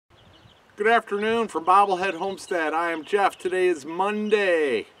Good afternoon from Bobblehead Homestead. I am Jeff. Today is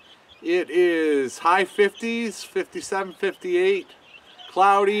Monday. It is high 50s, 57, 58,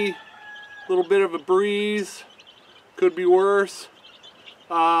 cloudy, little bit of a breeze, could be worse.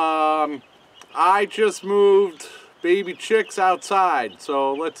 I just moved baby chicks outside,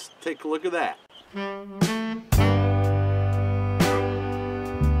 so let's take a look at that.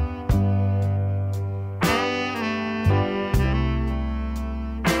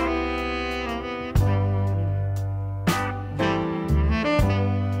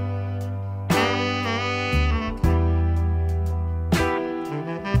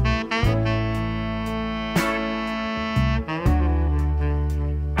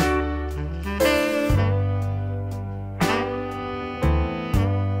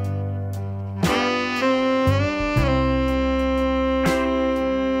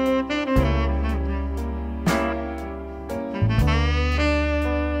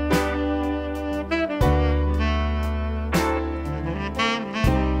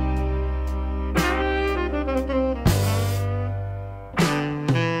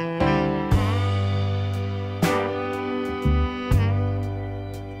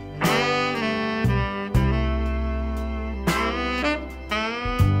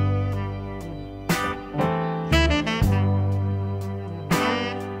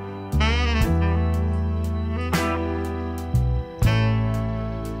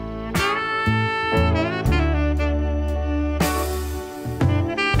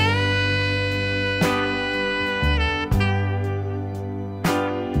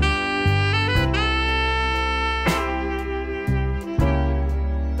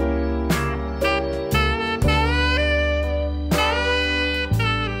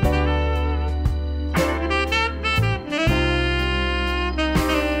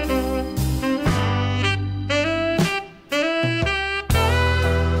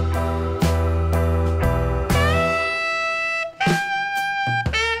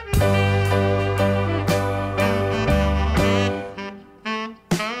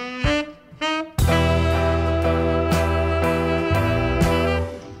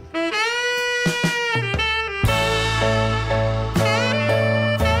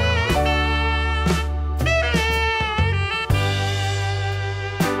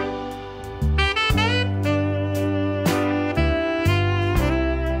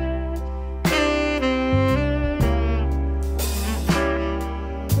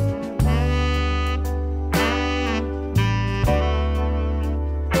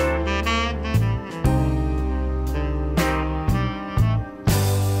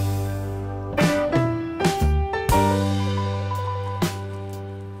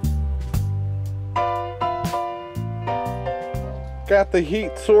 Got the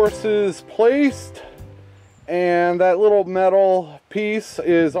heat sources placed, and that little metal piece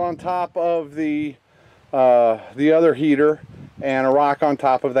is on top of the other heater, and a rock on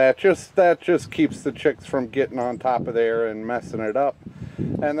top of that. That just keeps the chicks from getting on top of there and messing it up.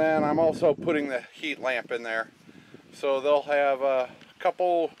 And then I'm also putting the heat lamp in there, so they'll have a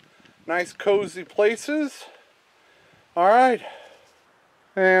couple nice cozy places. All right,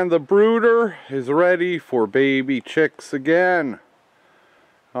 and the brooder is ready for baby chicks again.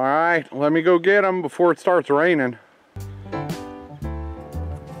 All right, let me go get them before it starts raining.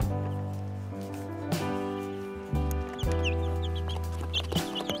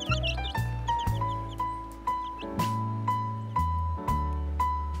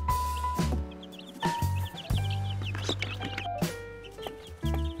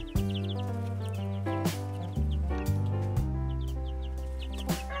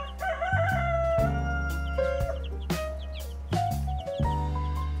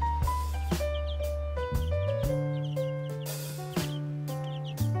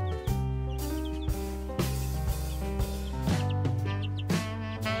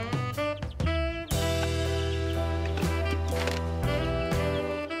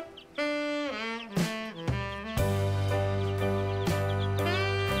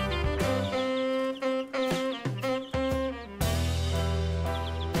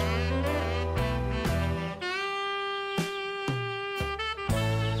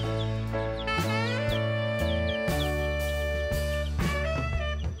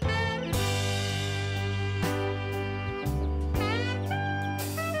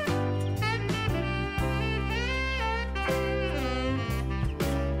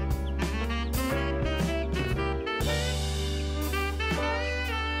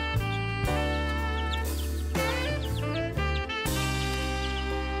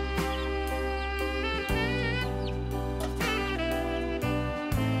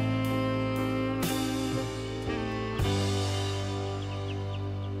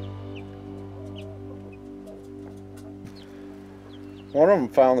 One of them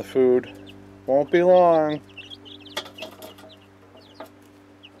found the food. Won't be long.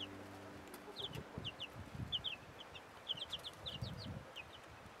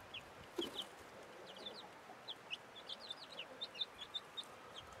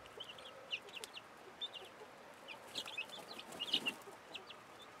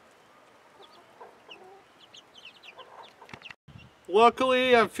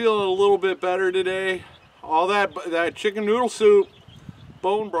 Luckily, I'm feeling a little bit better today. All that chicken noodle soup,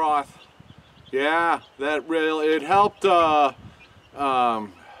 bone broth, yeah, it helped. I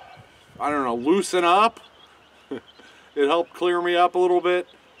don't know, loosen up. It helped clear me up a little bit,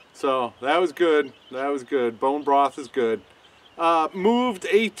 so that was good. That was good. Bone broth is good. Moved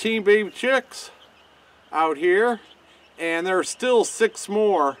 18 baby chicks out here, and there are still 6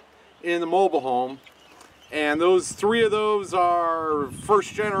 more in the mobile home. And 3 of those are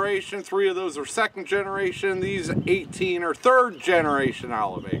first generation, 3 of those are second generation. These 18 are third generation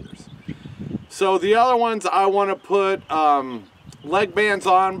olive acres. So the other ones I want to put leg bands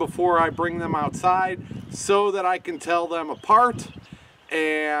on before I bring them outside so that I can tell them apart.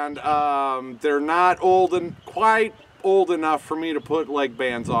 And they're not quite old enough for me to put leg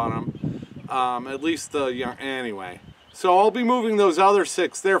bands on them. At least the young, anyway. So I'll be moving those other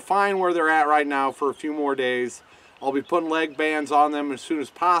 6. They're fine where they're at right now for a few more days. I'll be putting leg bands on them as soon as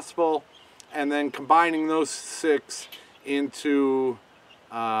possible, and then combining those 6 into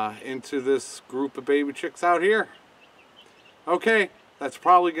this group of baby chicks out here. Okay, that's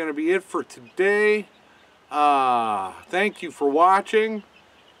probably going to be it for today. Thank you for watching,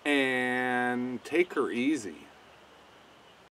 and take her easy.